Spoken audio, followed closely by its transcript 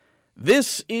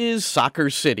This is Soccer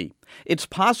City. It's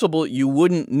possible you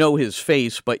wouldn't know his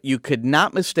face, but you could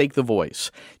not mistake the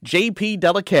voice. JP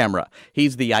Dellacamera.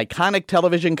 He's the iconic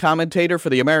television commentator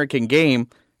for the American game,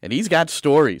 and he's got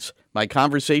stories. My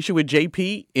conversation with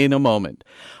JP in a moment.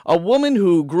 A woman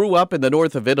who grew up in the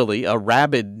north of Italy, a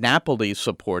rabid Napoli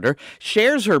supporter,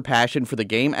 shares her passion for the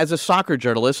game as a soccer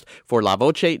journalist for La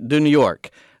Voce di New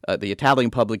York, the Italian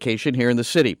publication here in the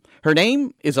city. Her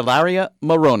name is Ilaria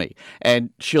Maroni, and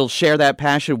she'll share that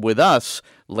passion with us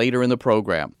later in the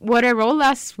program. What I wrote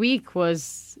last week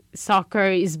was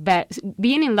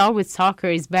being in love with soccer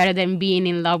is better than being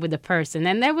in love with a person.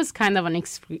 And that was kind of an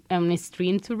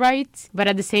extreme to write. But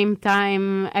at the same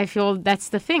time, I feel that's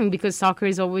the thing, because soccer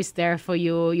is always there for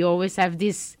you. You always have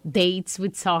these dates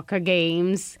with soccer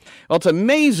games. Well, it's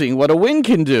amazing what a win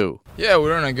can do. Yeah,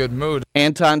 we're in a good mood.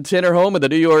 Anton Tinnerholm of the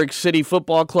New York City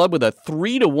Football Club with a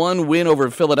 3-1 win over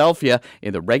Philadelphia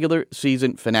in the regular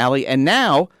season finale. And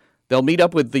now they'll meet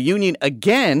up with the Union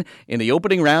again in the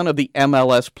opening round of the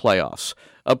MLS playoffs.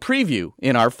 A preview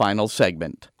in our final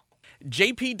segment.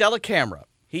 JP Dellacamera.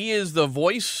 He is the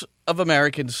voice of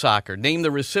American soccer, named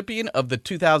the recipient of the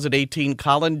 2018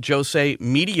 Colin Jose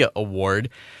Media Award,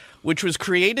 which was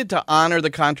created to honor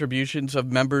the contributions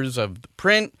of members of the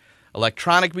print,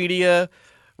 electronic media,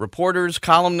 reporters,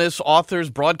 columnists, authors,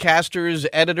 broadcasters,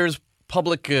 editors,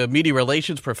 public media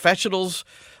relations professionals,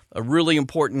 a really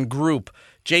important group.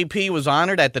 JP was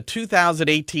honored at the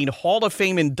 2018 Hall of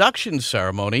Fame induction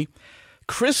ceremony,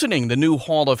 christening the new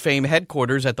Hall of Fame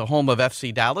headquarters at the home of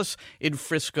FC Dallas in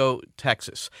Frisco,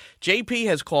 Texas. JP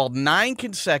has called 9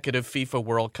 consecutive FIFA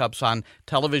World Cups on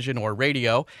television or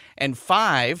radio and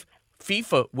 5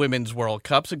 FIFA Women's World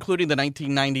Cups, including the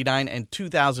 1999 and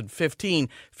 2015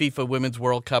 FIFA Women's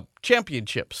World Cup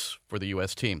championships for the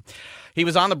U.S. team. He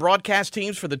was on the broadcast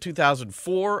teams for the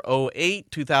 2004, 08,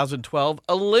 2012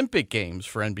 Olympic Games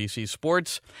for NBC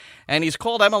Sports, and he's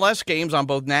called MLS games on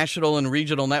both national and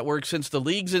regional networks since the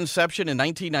league's inception in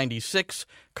 1996,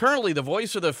 currently the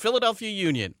voice of the Philadelphia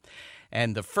Union,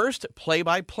 and the first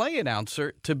play-by-play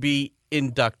announcer to be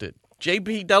inducted.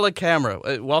 JP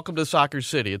Dellacamera, welcome to Soccer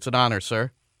City. It's an honor, sir.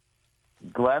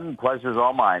 Glenn, pleasure's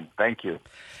all mine. Thank you.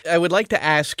 I would like to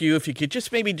ask you if you could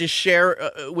just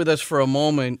share with us for a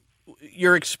moment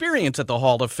your experience at the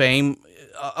Hall of Fame.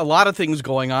 A lot of things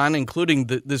going on, including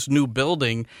this new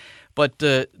building, but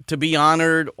to be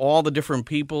honored, all the different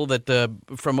people that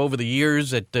from over the years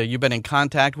that you've been in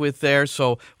contact with there.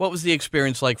 So what was the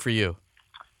experience like for you?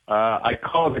 I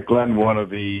call it, Glenn, one of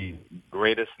the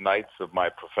greatest nights of my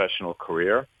professional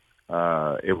career.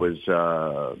 It was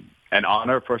an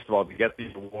honor, first of all, to get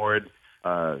the award,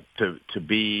 to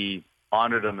be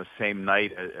honored on the same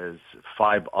night as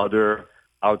 5 other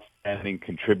outstanding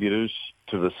contributors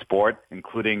to the sport,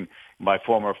 including my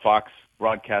former Fox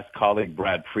broadcast colleague,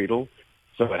 Brad Friedel.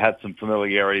 So it had some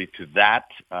familiarity to that.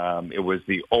 It was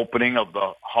the opening of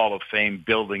the Hall of Fame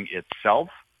building itself.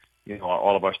 You know,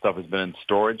 all of our stuff has been in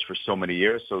storage for so many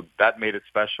years, so that made it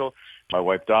special. My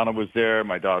wife Donna was there.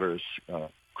 My daughters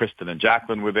Kristen and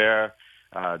Jacqueline were there.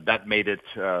 That made it,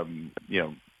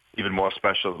 even more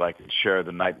special that I could share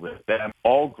the night with them.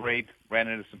 All great. Ran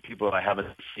into some people that I haven't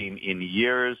seen in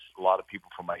years. A lot of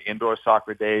people from my indoor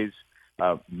soccer days.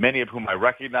 Many of whom I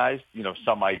recognized.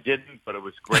 Some I didn't, but it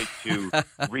was great to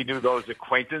renew those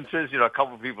acquaintances. A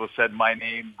couple of people said my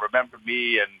name, remembered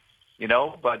me, and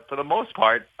but for the most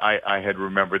part, I had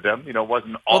remembered them. It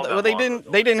wasn't all. Well, they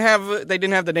didn't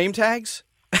have the name tags.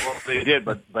 Well, they did,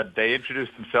 but they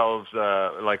introduced themselves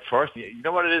first. You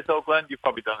know what it is, though, Glenn? You've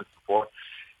probably done this before.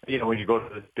 When you go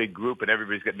to this big group and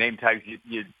everybody's got name tags,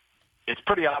 it's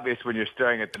pretty obvious when you're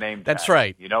staring at the name tag. That's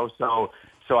right.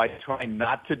 So I try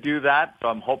not to do that. So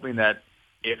I'm hoping that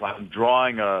if I'm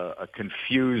drawing a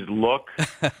confused look,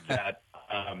 that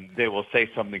they will say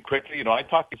something quickly. I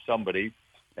talked to somebody.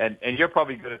 And you're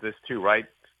probably good at this too, right?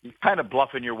 You're kind of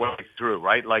bluffing your way through,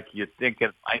 right? Like you're thinking,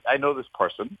 I know this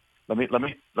person. Let me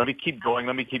keep going.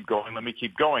 Let me keep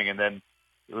going. And then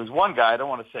there was one guy. I don't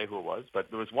want to say who it was, but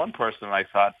there was one person. And I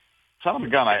thought, son of a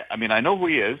gun. I know who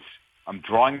he is. I'm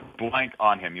drawing a blank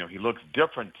on him. He looks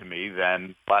different to me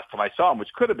than last time I saw him,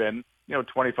 which could have been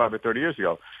 25 or 30 years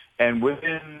ago. And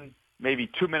within maybe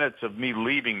 2 minutes of me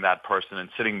leaving that person and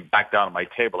sitting back down at my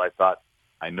table, I thought,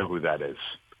 I know who that is.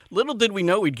 Little did we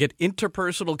know we'd get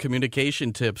interpersonal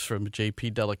communication tips from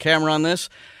JP Dellacamera on this.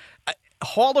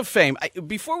 Hall of Fame.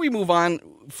 Before we move on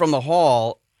from the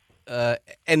Hall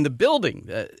and the building,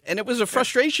 and it was a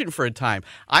frustration for a time.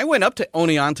 I went up to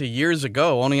Oneonta years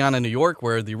ago, Oneonta, New York,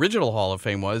 where the original Hall of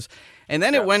Fame was, and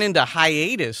then it went into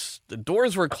hiatus. The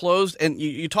doors were closed, and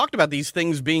you talked about these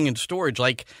things being in storage,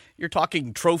 like you're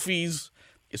talking trophies,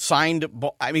 signed.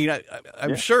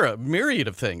 I'm sure a myriad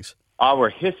of things. Our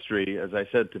history, as I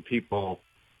said to people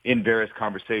in various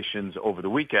conversations over the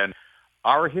weekend,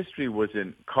 our history was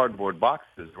in cardboard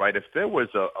boxes, right? If there was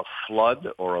a flood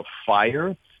or a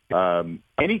fire,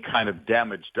 any kind of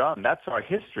damage done, that's our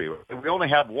history. We only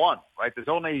have one, right? There's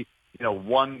only,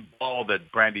 one ball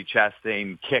that Brandi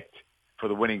Chastain kicked for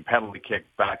the winning penalty kick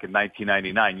back in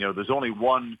 1999. There's only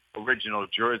one original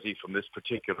jersey from this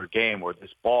particular game or this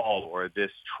ball or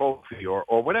this trophy or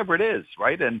whatever it is,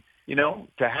 right? And,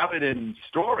 to have it in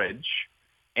storage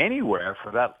anywhere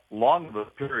for that long of a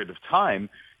period of time,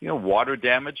 water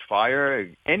damage, fire,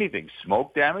 anything,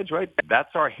 smoke damage, right?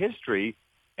 That's our history,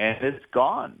 and it's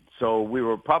gone. So we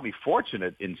were probably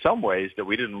fortunate in some ways that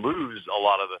we didn't lose a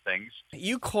lot of the things.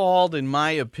 You called, in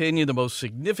my opinion, the most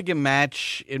significant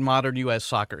match in modern U.S.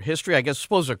 soccer history. I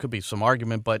suppose there could be some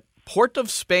argument, but Port of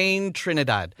Spain,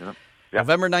 Trinidad. Yep.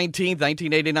 November 19th,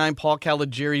 1989, Paul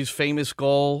Caligiuri's famous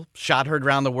goal, shot heard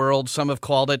around the world. Some have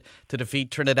called it to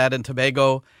defeat Trinidad and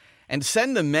Tobago and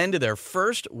send the men to their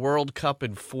first World Cup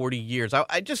in 40 years.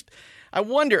 I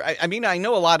wonder, I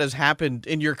know a lot has happened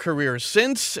in your career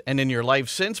since and in your life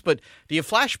since, but do you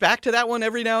flash back to that one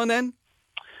every now and then?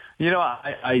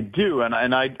 I do, and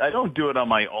I don't do it on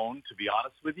my own, to be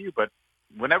honest with you, but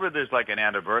whenever there's like an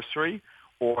anniversary,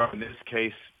 or in this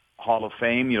case, Hall of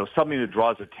Fame, something that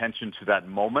draws attention to that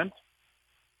moment,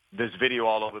 there's video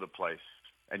all over the place,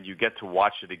 and you get to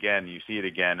watch it again, you see it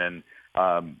again, and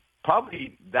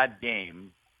probably that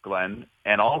game, Glenn,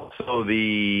 and also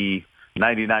the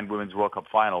 99 Women's World Cup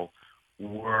final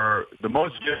were the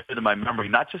most vivid in my memory,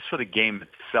 not just for the game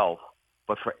itself,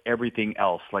 but for everything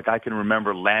else. Like I can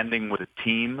remember landing with a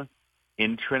team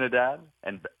in Trinidad,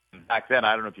 and back then,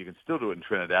 I don't know if you can still do it in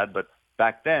Trinidad, but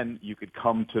back then you could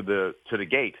come to the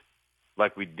gate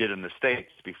like we did in the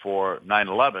States before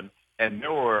 9/11, and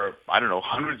there were,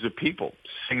 hundreds of people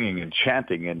singing and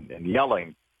chanting and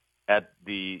yelling at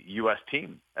the U.S.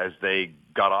 team as they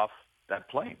got off that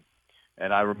plane.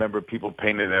 And I remember people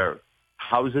painting their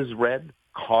houses red,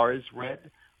 cars red,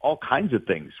 all kinds of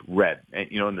things red. And,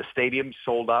 and the stadium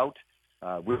sold out.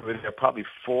 We were there probably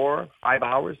 4, 5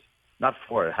 hours, not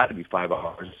 4, it had to be 5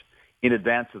 hours, in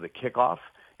advance of the kickoff.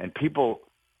 And people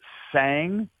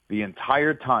sang the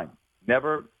entire time,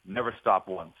 never stopped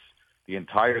once. The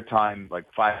entire time, like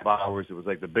 5 hours, it was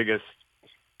like the biggest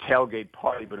tailgate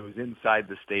party, but it was inside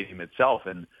the stadium itself.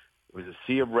 And it was a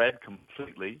sea of red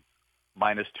completely,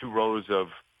 minus 2 rows of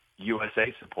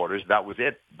USA supporters. That was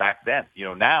it back then.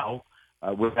 Now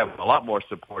we have a lot more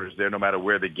supporters there no matter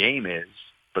where the game is.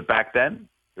 But back then,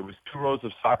 it was 2 rows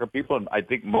of soccer people, and I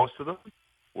think most of them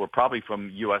were probably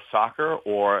from U.S. Soccer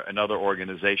or another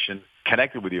organization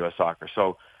connected with U.S. Soccer.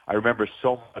 So I remember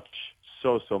so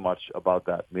much about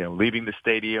that. Leaving the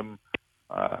stadium,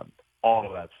 all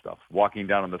of that stuff. Walking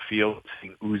down on the field,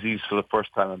 seeing Uzis for the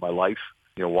first time in my life,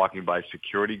 walking by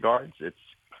security guards.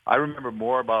 I remember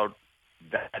more about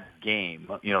that game,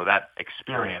 that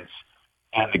experience,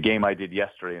 and the game I did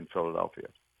yesterday in Philadelphia.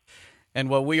 And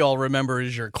what we all remember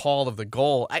is your call of the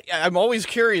goal. I'm always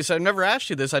curious. I've never asked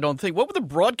you this, I don't think. What were the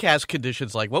broadcast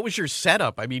conditions like? What was your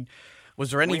setup?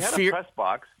 Was there any fear? We had a press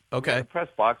box. Okay. We had a press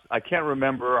box. I can't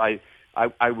remember.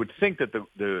 I would think that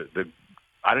the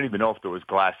I don't even know if there was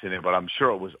glass in it, but I'm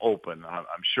sure it was open. I'm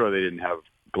sure they didn't have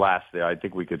glass there. I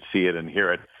think we could see it and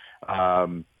hear it.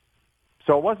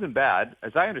 So it wasn't bad.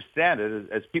 As I understand it,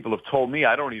 as people have told me,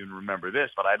 I don't even remember this,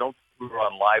 but I don't think we were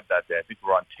on live that day. I think we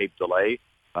were on tape delay,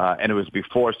 and it was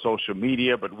before social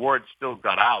media, but word still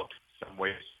got out some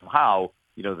way, somehow,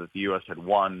 that the U.S. had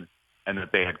won and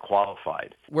that they had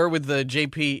qualified. We're with the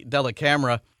JP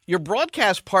Dellacamera, your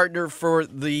broadcast partner for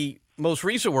the most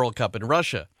recent World Cup in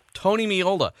Russia, Tony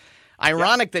Meola.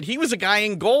 Ironic that he was a guy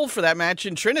in goal for that match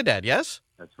in Trinidad, yes?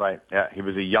 That's right. Yeah, he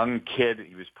was a young kid.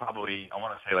 He was probably, I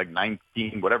want to say like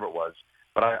 19, whatever it was.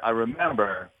 But I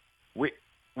remember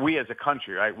we as a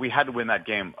country, right, we had to win that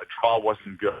game. A draw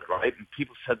wasn't good, right? And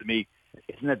people said to me,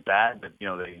 isn't it bad that,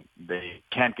 they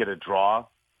can't get a draw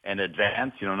and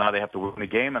advance? Now they have to win the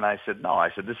game. And I said, no.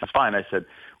 I said, this is fine. I said,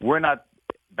 we're not,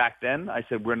 back then, I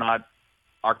said,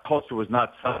 our culture was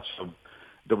not such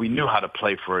that we knew how to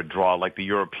play for a draw like the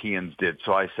Europeans did.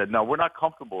 So I said, no, we're not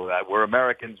comfortable with that. We're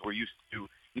Americans. We're used to,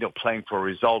 playing for a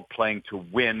result, playing to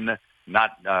win,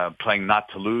 not playing not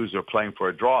to lose or playing for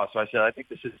a draw. So I said, I think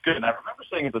this is good. And I remember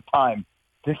saying at the time,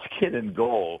 this kid in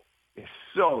goal is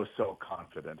so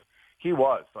confident. He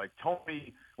was. Like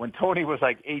Tony, when Tony was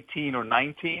like 18 or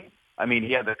 19,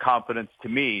 he had the confidence to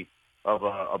me of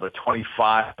a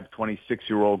 25,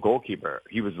 26-year-old goalkeeper.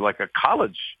 He was like a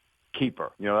college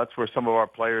keeper. That's where some of our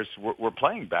players were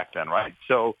playing back then, right?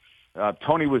 So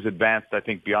Tony was advanced, I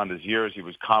think, beyond his years. He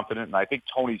was confident, and I think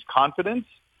Tony's confidence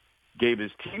gave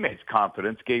his teammates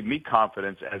confidence, gave me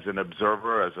confidence as an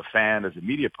observer, as a fan, as a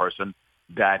media person,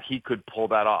 that he could pull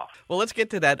that off. Well, let's get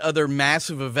to that other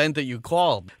massive event that you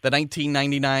called, the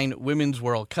 1999 Women's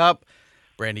World Cup.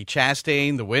 Brandi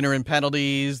Chastain, the winner in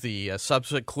penalties, the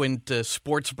subsequent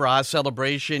sports bra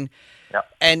celebration,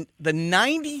 Yep. and the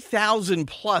 90,000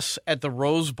 plus at the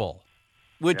Rose Bowl,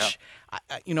 which,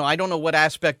 I don't know what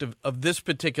aspect of this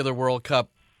particular World Cup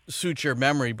suits your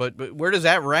memory, but where does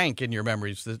that rank in your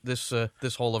memories,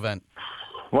 this whole event?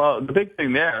 Well, the big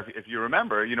thing there, if you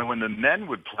remember, when the men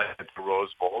would play at the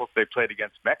Rose Bowl, if they played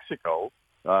against Mexico,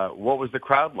 what was the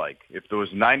crowd like? If there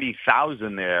was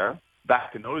 90,000 there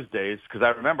back in those days, because I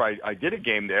remember I did a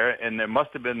game there, and there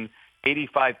must have been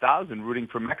 85,000 rooting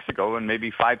for Mexico and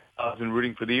maybe 5,000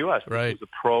 rooting for the U.S. Right. It was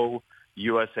a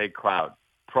pro-USA crowd.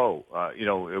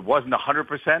 It wasn't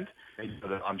 100%.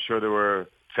 I'm sure there were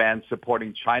fans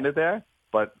supporting China there,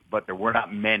 but there were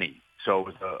not many. So it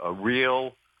was a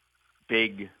real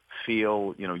big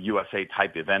feel, USA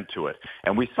type event to it.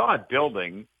 And we saw it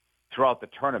building throughout the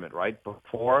tournament, right?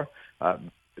 Before,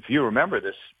 if you remember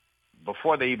this,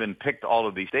 before they even picked all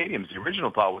of these stadiums, the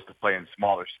original thought was to play in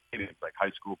smaller stadiums, like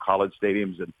high school, college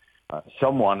stadiums. And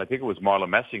someone, I think it was Marla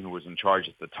Messing, who was in charge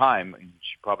at the time, and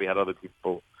she probably had other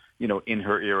people, in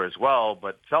her ear as well.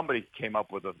 But somebody came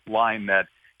up with a line that,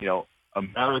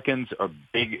 Americans are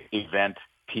big event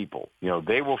people.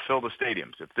 They will fill the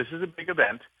stadiums. If this is a big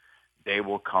event, they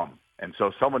will come. And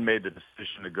so someone made the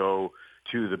decision to go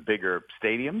to the bigger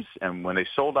stadiums. And when they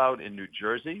sold out in New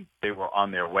Jersey, they were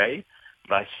on their way.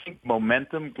 But I think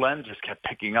momentum, Glenn, just kept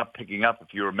picking up.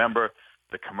 If you remember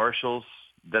the commercials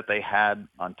that they had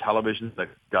on television that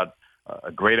got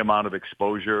a great amount of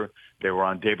exposure. They were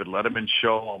on David Letterman's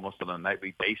show almost on a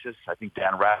nightly basis. I think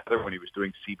Dan Rather, when he was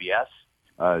doing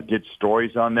CBS, did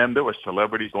stories on them. There were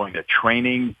celebrities going to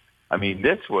training. I mean,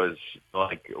 this was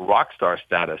like rock star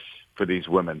status for these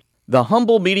women. The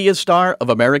humble media star of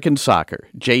American soccer,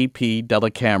 J.P.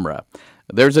 Dellacamera.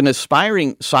 There's an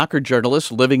aspiring soccer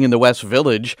journalist living in the West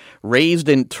Village, raised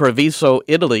in Treviso,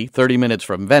 Italy, 30 minutes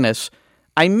from Venice.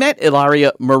 I met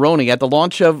Ilaria Moroni at the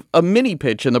launch of a mini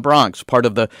pitch in the Bronx, part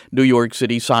of the New York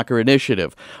City Soccer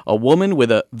Initiative, a woman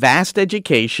with a vast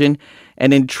education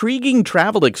and intriguing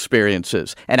travel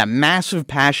experiences and a massive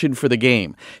passion for the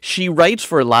game. She writes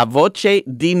for La Voce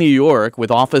di New York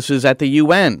with offices at the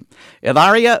UN.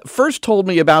 Ilaria first told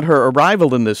me about her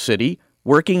arrival in the city,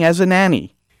 working as a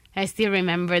nanny. I still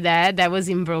remember that. That was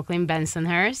in Brooklyn,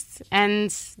 Bensonhurst.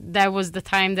 And that was the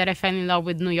time that I fell in love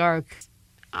with New York.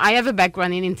 I have a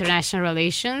background in international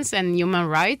relations and human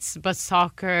rights, but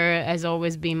soccer has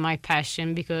always been my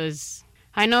passion because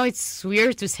I know it's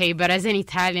weird to say, but as an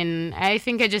Italian, I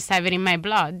think I just have it in my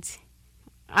blood.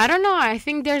 I don't know. I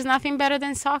think there's nothing better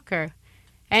than soccer.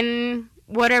 And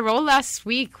what I wrote last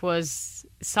week was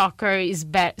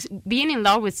being in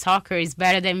love with soccer is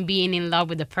better than being in love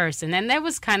with a person. And that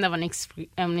was kind of an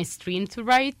extreme to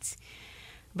write.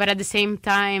 But at the same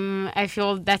time, I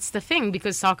feel that's the thing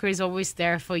because soccer is always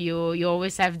there for you. You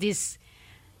always have these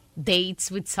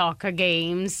dates with soccer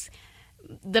games.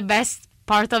 The best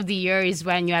part of the year is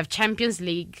when you have Champions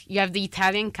League, you have the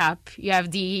Italian Cup, you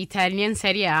have the Italian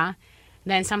Serie A.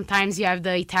 Then sometimes you have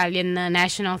the Italian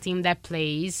national team that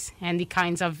plays, and it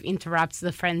kind of interrupts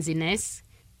the frenziness.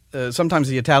 Sometimes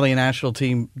the Italian national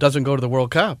team doesn't go to the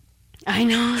World Cup. I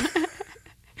know.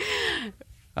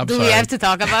 Do we have to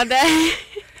talk about that?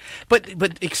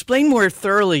 But explain more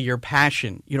thoroughly your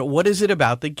passion. What is it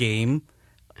about the game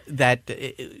that,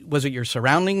 was it your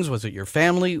surroundings? Was it your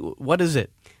family? What is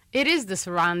it? It is the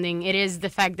surrounding. It is the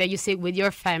fact that you sit with your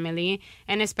family,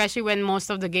 and especially when most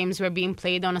of the games were being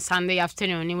played on a Sunday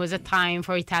afternoon, it was a time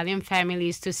for Italian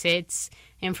families to sit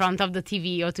in front of the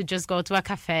TV or to just go to a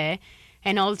cafe,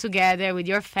 and all together with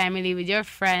your family, with your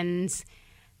friends,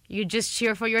 you just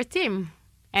cheer for your team.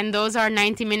 And those are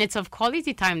 90 minutes of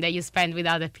quality time that you spend with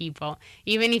other people.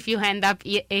 Even if you end up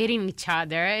hating each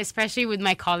other, especially with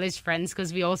my college friends,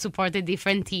 because we all supported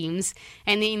different teams.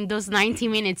 And in those 90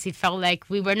 minutes, it felt like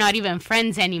we were not even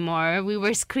friends anymore. We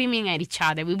were screaming at each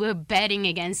other. We were betting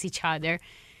against each other.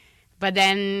 But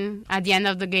then at the end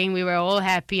of the game, we were all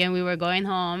happy and we were going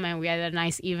home and we had a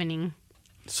nice evening.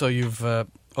 So you've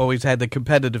always had the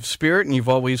competitive spirit and you've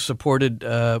always supported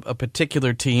a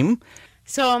particular team.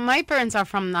 So my parents are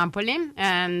from Napoli,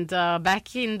 and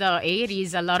back in the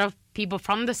 80s, a lot of people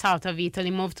from the south of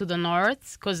Italy moved to the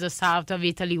north because the south of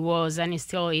Italy was, and it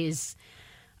still is,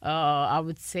 I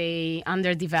would say,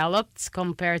 underdeveloped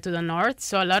compared to the north.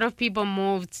 So a lot of people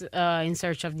moved in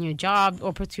search of new job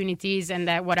opportunities, and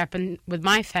that's what happened with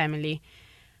my family.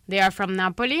 They are from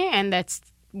Napoli, and that's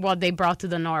what they brought to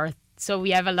the north. So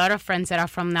we have a lot of friends that are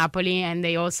from Napoli, and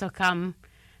they also come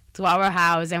to our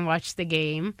house and watch the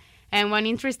game. And one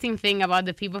interesting thing about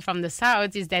the people from the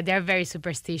south is that they're very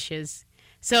superstitious.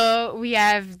 So we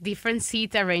have different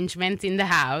seat arrangement in the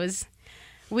house.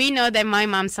 We know that my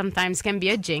mom sometimes can be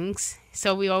a jinx.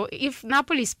 So if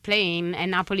Napoli's playing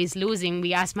and Napoli's losing,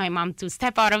 we ask my mom to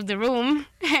step out of the room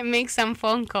and make some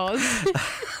phone calls,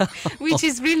 which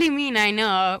is really mean, I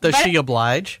know. Does she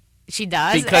oblige? She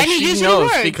does. Because and it she usually knows,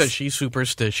 works. because she's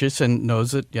superstitious and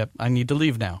knows that, yep, I need to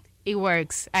leave now. It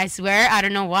works. I swear. I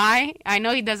don't know why. I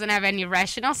know it doesn't have any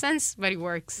rational sense, but it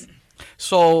works.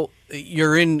 So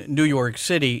you're in New York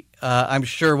City. I'm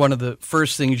sure one of the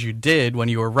first things you did when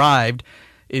you arrived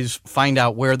is find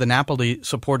out where the Napoli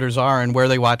supporters are and where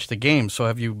they watch the game. So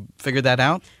have you figured that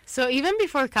out? So even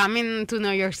before coming to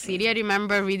New York City, I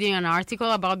remember reading an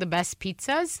article about the best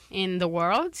pizzas in the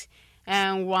world.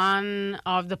 And one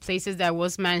of the places that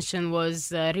was mentioned was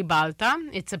Ribalta.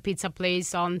 It's a pizza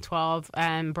place on 12th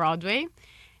and Broadway.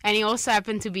 And it also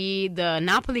happened to be the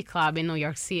Napoli Club in New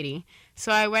York City.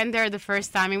 So I went there the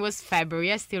first time. It was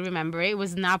February. I still remember it. It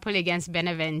was Napoli against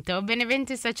Benevento.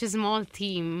 Benevento is such a small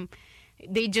team.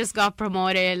 They just got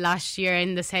promoted last year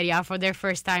in the Serie A for their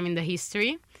first time in the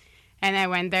history. And I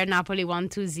went there. Napoli won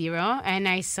 2-0. And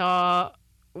I saw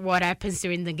what happens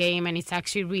during the game, and it's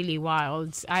actually really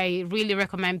wild. I really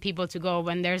recommend people to go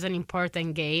when there's an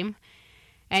important game.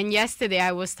 And yesterday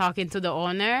I was talking to the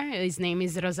owner. His name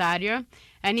is Rosario.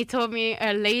 And he told me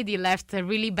a lady left a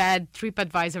really bad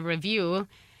TripAdvisor review.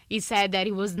 He said that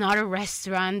it was not a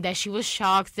restaurant, that she was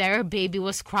shocked that her baby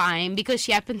was crying because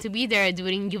she happened to be there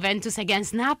during Juventus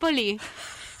against Napoli.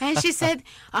 And she said,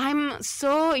 I'm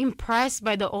so impressed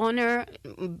by the owner,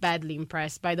 badly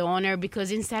impressed by the owner,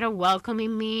 because instead of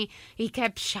welcoming me, he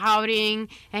kept shouting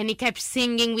and he kept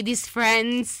singing with his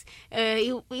friends.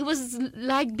 It was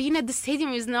like being at the stadium.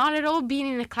 It was not at all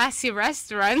being in a classy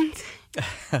restaurant.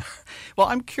 Well,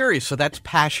 I'm curious. So that's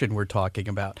passion we're talking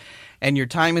about. And your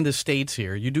time in the States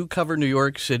here, you do cover New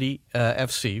York City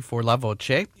FC for La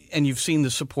Voce, and you've seen the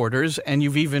supporters, and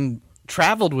you've even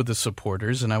traveled with the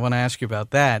supporters, and I want to ask you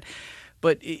about that.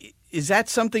 But is that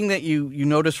something that you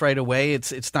notice right away?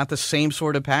 It's not the same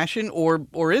sort of passion,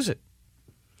 or is it?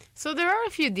 So there are a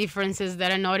few differences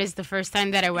that I noticed the first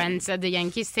time that I went at the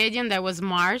Yankee Stadium. That was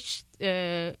March.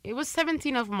 It was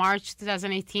 17th of March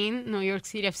 2018. New York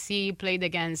City FC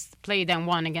played and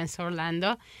won against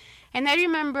Orlando. And I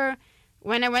remember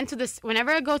when I went to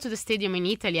whenever I go to the stadium in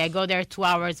Italy, I go there 2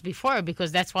 hours before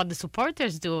because that's what the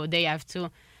supporters do. They have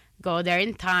to go there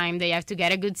in time. They have to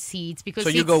get a good seat. So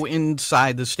you go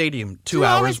inside the stadium 2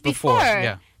 hours before.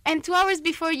 Yeah. And 2 hours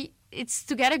before, it's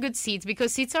to get a good seat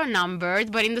because seats are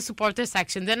numbered, but in the supporter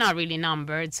section, they're not really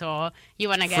numbered. So you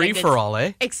want to get free for all,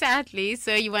 eh? Exactly.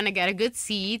 So you want to get a good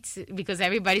seat because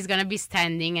everybody's going to be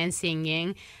standing and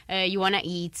singing. You want to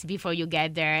eat before you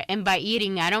get there. And by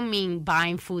eating, I don't mean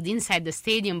buying food inside the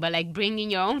stadium, but like bringing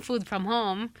your own food from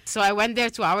home. So I went there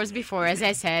 2 hours before, as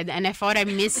I said, and I thought I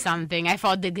missed something. I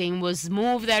thought the game was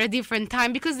moved at a different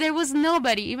time because there was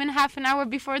nobody, even half an hour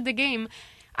before the game.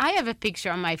 I have a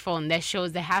picture on my phone that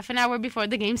shows that half an hour before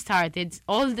the game started,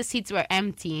 all the seats were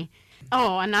empty.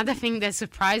 Oh, another thing that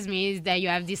surprised me is that you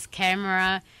have this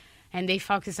camera and they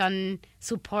focus on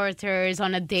supporters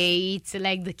on a date,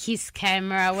 like the kiss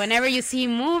camera, whenever you see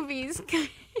movies.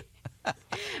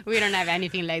 We don't have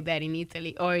anything like that in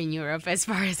Italy or in Europe, as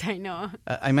far as I know.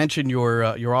 I mentioned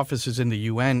your office is in the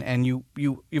UN, and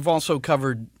you've also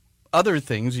covered other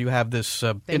things. You have this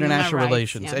international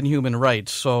relations and human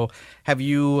rights. So have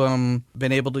you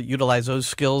been able to utilize those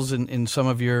skills in some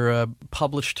of your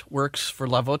published works for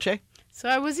La Voce? So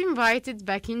I was invited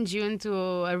back in June to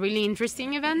a really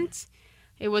interesting event.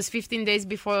 It was 15 days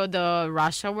before the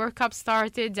Russia World Cup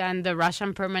started, and the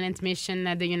Russian permanent mission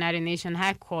at the United Nations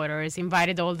headquarters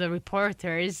invited all the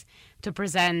reporters to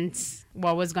present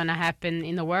what was going to happen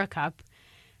in the World Cup.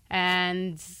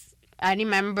 And I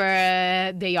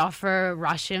remember they offer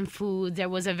Russian food. There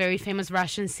was a very famous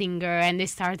Russian singer, and they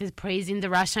started praising the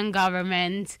Russian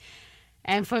government.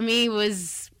 And for me, it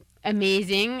was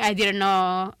amazing. I didn't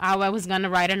know how I was going to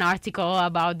write an article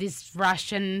about this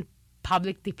Russian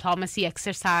public diplomacy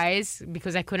exercise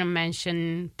because I couldn't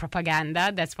mention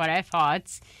propaganda. That's what I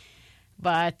thought.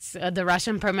 But the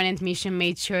Russian permanent mission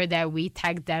made sure that we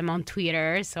tagged them on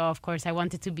Twitter. So, of course, I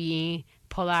wanted to be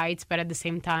polite, but at the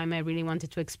same time, I really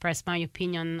wanted to express my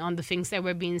opinion on the things that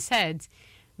were being said,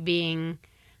 being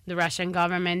the Russian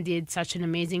government did such an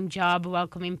amazing job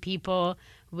welcoming people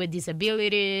with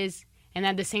disabilities. And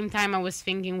at the same time, I was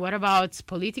thinking, what about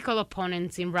political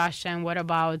opponents in Russia, and what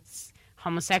about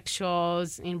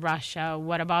homosexuals in Russia.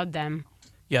 What about them?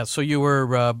 Yeah, so you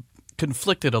were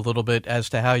conflicted a little bit as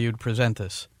to how you'd present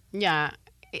this. Yeah,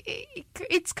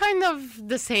 it's kind of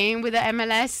the same with the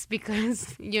MLS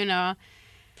because,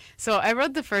 So I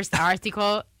wrote the first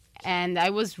article and I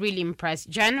was really impressed,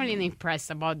 genuinely impressed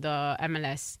about the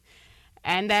MLS.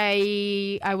 And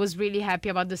I was really happy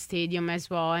about the stadium as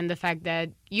well and the fact that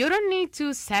you don't need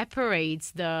to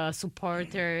separate the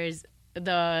supporters,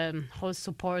 the host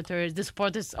supporters, the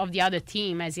supporters of the other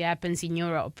team as it happens in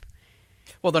Europe.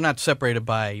 Well, they're not separated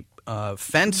by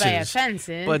fences,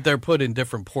 but they're put in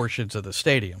different portions of the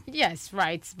stadium. Yes,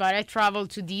 right. But I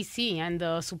traveled to DC, and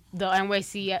the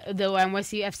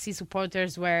NYCFC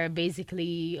supporters were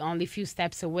basically only a few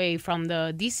steps away from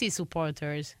the DC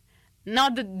supporters.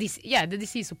 Not the DC, the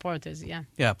DC supporters, yeah.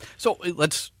 Yeah. So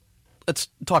let's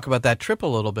talk about that trip a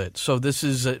little bit. So this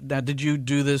is now. Did you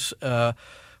do this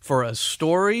for a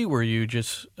story? Were you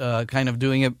just kind of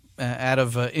doing it out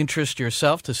of interest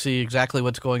yourself to see exactly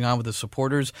what's going on with the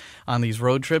supporters on these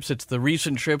road trips? It's the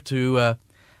recent trip to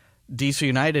DC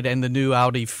United and the new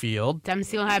Audi field. I'm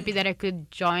still happy that I could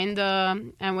join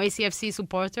the NYCFC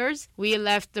supporters. We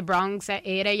left the Bronx at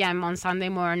 8 a.m. on Sunday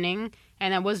morning,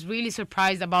 and I was really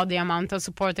surprised about the amount of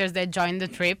supporters that joined the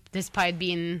trip, despite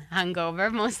being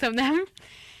hungover, most of them.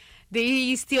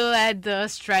 They still had the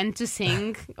strength to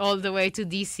sing all the way to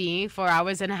DC, 4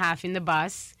 hours and a half in the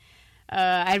bus.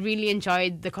 I really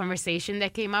enjoyed the conversation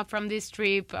that came up from this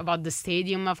trip about the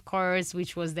stadium, of course,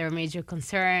 which was their major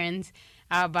concern,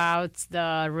 about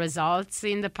the results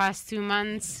in the past 2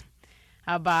 months,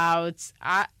 about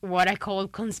what I call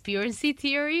conspiracy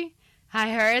theory.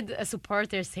 I heard a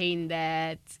supporter saying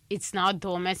that it's not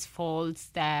Dome's fault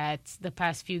that the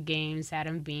past few games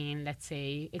hadn't been, let's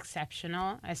say,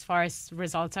 exceptional as far as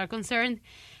results are concerned,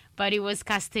 but it was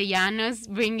Castellanos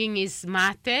bringing his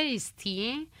mate, his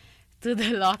tea, to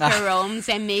the locker rooms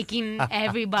and making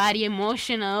everybody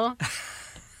emotional.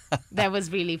 That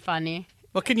was really funny.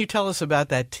 What can you tell us about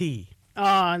that tea?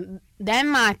 That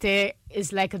mate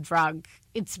is like a drug.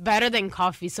 It's better than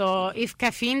coffee. So if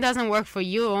caffeine doesn't work for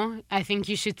you, I think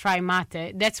you should try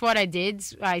mate. That's what I did.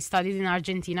 I studied in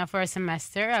Argentina for a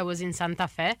semester. I was in Santa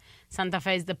Fe. Santa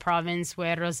Fe is the province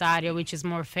where Rosario, which is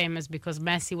more famous because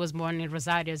Messi was born in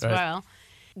Rosario as well.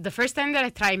 The first time that I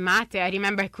tried mate, I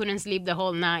remember I couldn't sleep the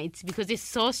whole night because it's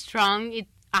so strong. It's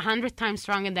 100 times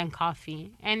stronger than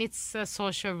coffee. And it's a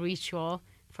social ritual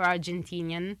for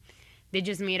Argentinian. They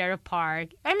just meet at a park.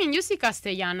 I mean, you see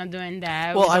Castellano doing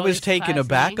that. Well, I was taken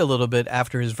aback a little bit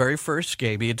after his very first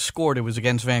game. He had scored. It was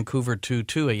against Vancouver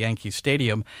 2-2 at Yankee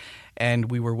Stadium.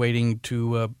 And we were waiting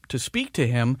to speak to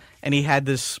him. And he had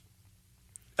this...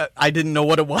 I didn't know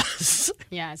what it was.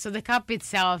 Yeah, so the cup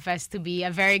itself has to be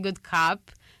a very good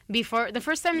cup. Before the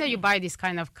first time that you buy this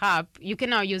kind of cup, you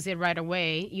cannot use it right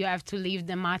away. You have to leave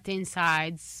the mate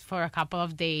inside for a couple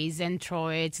of days and throw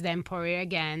it, then pour it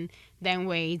again, then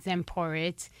wait, then pour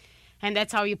it. And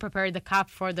that's how you prepare the cup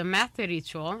for the mate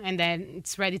ritual, and then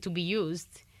it's ready to be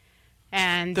used.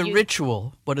 And the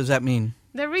ritual, what does that mean?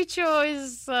 The ritual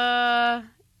is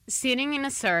sitting in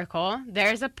a circle.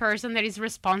 There's a person that is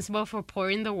responsible for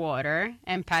pouring the water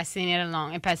and passing it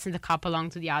along, and passing the cup along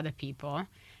to the other people.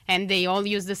 And they all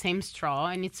use the same straw,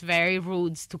 and it's very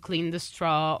rude to clean the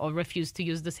straw or refuse to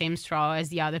use the same straw as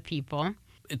the other people.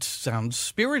 It sounds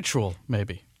spiritual,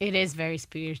 maybe. It is very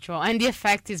spiritual, and the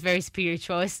effect is very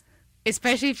spiritual,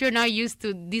 especially if you're not used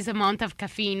to this amount of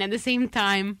caffeine at the same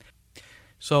time.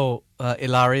 So,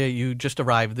 Ilaria, you just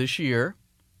arrived this year,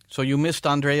 so you missed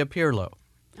Andrea Pirlo.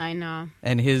 I know.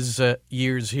 And his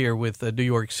years here with New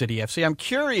York City FC. I'm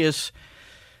curious,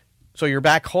 so you're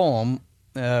back home.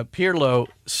 Pirlo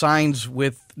signs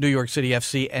with New York City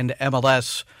FC and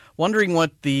MLS. Wondering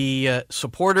what the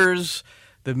supporters,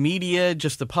 the media,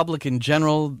 just the public in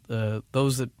general,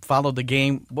 those that followed the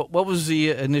game, what was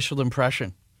the initial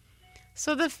impression?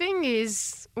 So the thing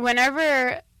is,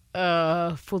 whenever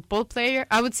a football player,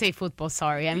 I would say football,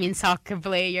 sorry, I mean soccer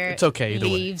player, it's okay,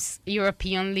 leaves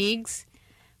European leagues,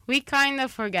 we kind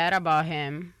of forget about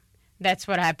him. That's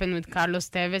what happened with Carlos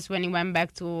Tevez when he went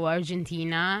back to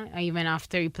Argentina, even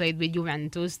after he played with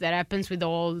Juventus. That happens with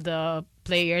all the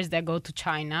players that go to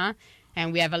China,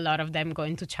 and we have a lot of them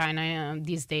going to China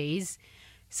these days.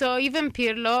 So even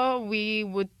Pirlo, we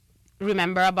would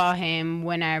remember about him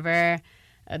whenever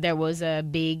there was a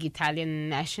big Italian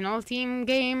national team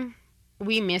game.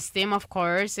 We missed him, of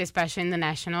course, especially in the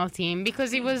national team,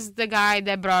 because he was the guy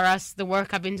that brought us the World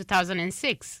Cup in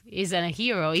 2006. He's a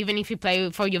hero, even if he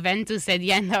played for Juventus at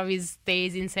the end of his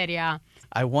days in Serie A.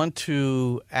 I want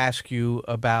to ask you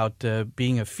about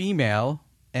being a female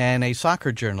and a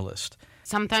soccer journalist.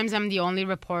 sometimes I'm the only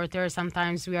reporter.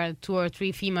 Sometimes we are 2 or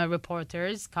 3 female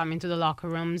reporters coming to the locker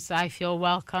rooms. I feel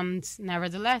welcomed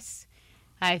nevertheless.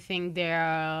 I think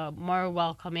they're more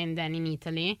welcoming than in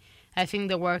Italy. I think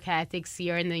the work ethics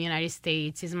here in the United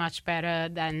States is much better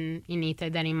than in Italy,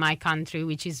 than in my country,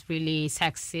 which is really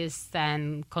sexist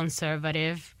and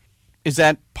conservative. Is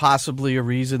that possibly a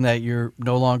reason that you're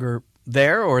no longer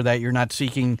there, or that you're not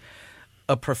seeking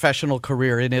a professional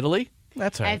career in Italy?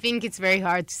 That's all right. I think it's very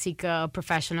hard to seek a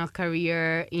professional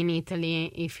career in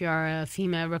Italy if you're a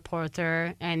female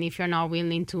reporter and if you're not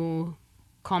willing to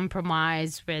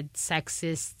compromise with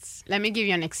sexists. Let me give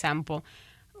you an example.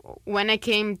 When I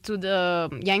came to the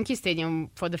Yankee Stadium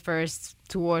for the first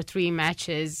 2 or 3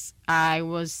 matches, I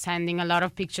was sending a lot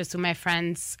of pictures to my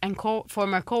friends and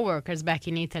former co-workers back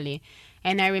in Italy.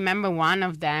 And I remember one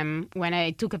of them, when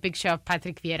I took a picture of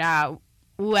Patrick Vieira,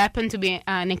 who happened to be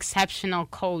an exceptional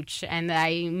coach, and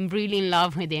I'm really in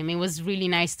love with him. It was really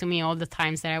nice to me all the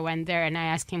times that I went there and I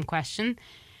asked him questions.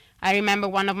 I remember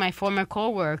one of my former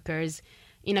co-workers,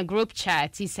 in a group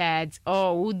chat, he said,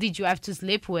 "Oh, who did you have to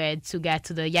sleep with to get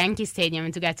to the Yankee Stadium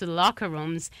and to get to the locker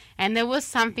rooms?" And there was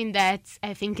something that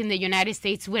I think in the United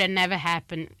States would have never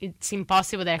happened. It's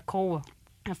impossible that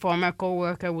a former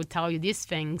co-worker would tell you these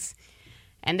things.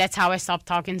 And that's how I stopped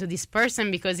talking to this person,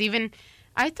 because even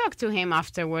I talked to him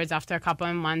afterwards, after a couple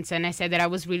of months, and I said that I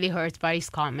was really hurt by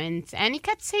his comments. And he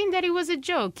kept saying that it was a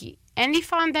joke. And he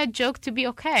found that joke to be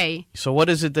okay. So what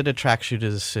is it that attracts you to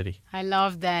the city? I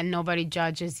love that nobody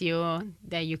judges you,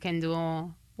 that you can do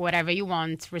whatever you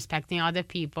want, respecting other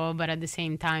people, but at the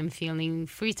same time feeling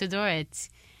free to do it.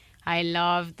 I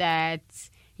love that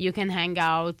you can hang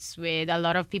out with a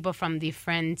lot of people from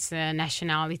different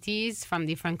nationalities, from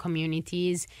different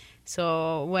communities.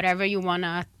 So whatever you want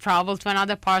to travel to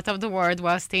another part of the world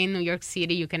while staying in New York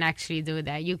City, you can actually do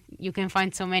that. You can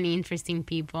find so many interesting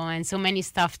people and so many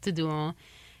stuff to do.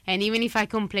 And even if I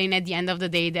complain at the end of the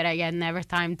day that I get never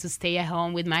time to stay at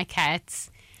home with my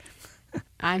cats,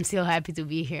 I'm still happy to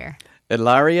be here.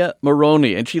 Ilaria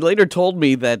Moroni, and she later told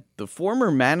me that the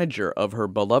former manager of her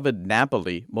beloved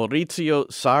Napoli, Maurizio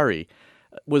Sarri,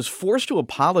 was forced to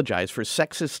apologize for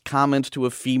sexist comments to a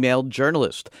female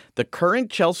journalist. The current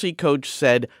Chelsea coach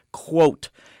said, quote,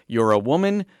 "You're a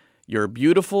woman, you're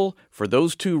beautiful. For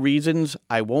those 2 reasons,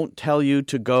 I won't tell you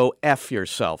to go F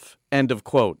yourself." End of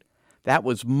quote. That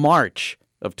was March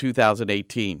of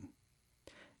 2018.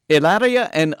 Ilaria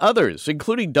and others,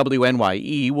 including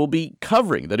WNYE, will be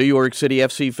covering the New York City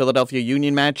FC Philadelphia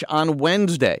Union match on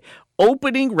Wednesday,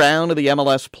 opening round of the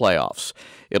MLS playoffs.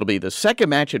 It'll be the second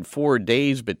match in 4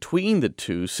 days between the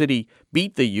two. City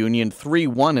beat the Union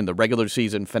 3-1 in the regular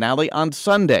season finale on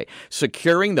Sunday,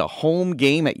 securing the home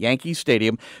game at Yankee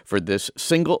Stadium for this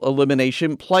single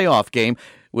elimination playoff game,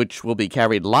 which will be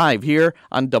carried live here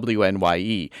on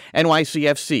WNYE.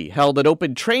 NYCFC held an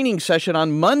open training session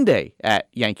on Monday at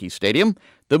Yankee Stadium.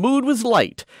 The mood was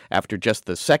light after just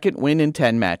the second win in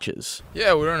 10 matches.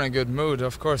 Yeah, we're in a good mood.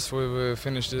 Of course, we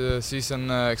finished the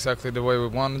season exactly the way we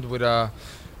wanted, with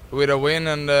a win,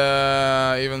 and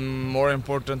even more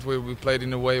important, we played in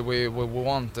the way we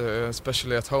want,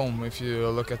 especially at home. If you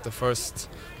look at the first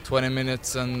 20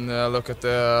 minutes and look at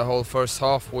the whole first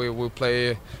half, we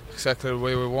play exactly the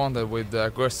way we wanted, with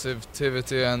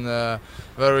aggressivity and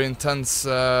very intense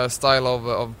style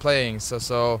of playing.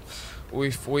 So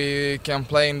if we can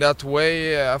play in that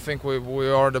way, I think we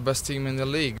are the best team in the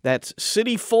league. That's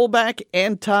City fullback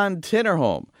Anton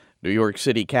Tinnerholm. New York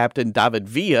City captain David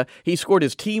Villa, he scored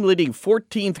his team-leading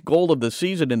 14th goal of the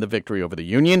season in the victory over the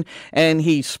Union, and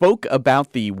he spoke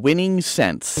about the winning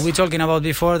sense. We're talking about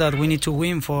before that we need to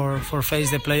win for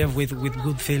face the playoff with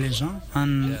good feelings, no?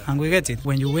 And we get it.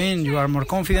 When you win, you are more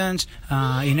confident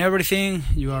in everything.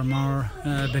 You are more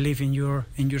believe in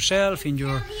yourself, in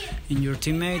your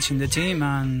teammates, in the team,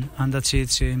 and that's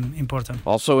it's important.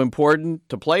 Also important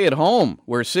to play at home,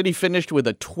 where City finished with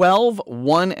a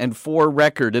 12-1-4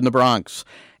 record in the Bronx.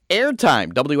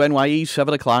 Airtime, WNYE,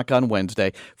 7 o'clock on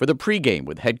Wednesday for the pregame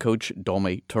with head coach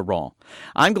Dome Torrent.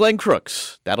 I'm Glenn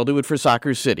Crooks. That'll do it for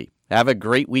Soccer City. Have a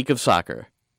great week of soccer.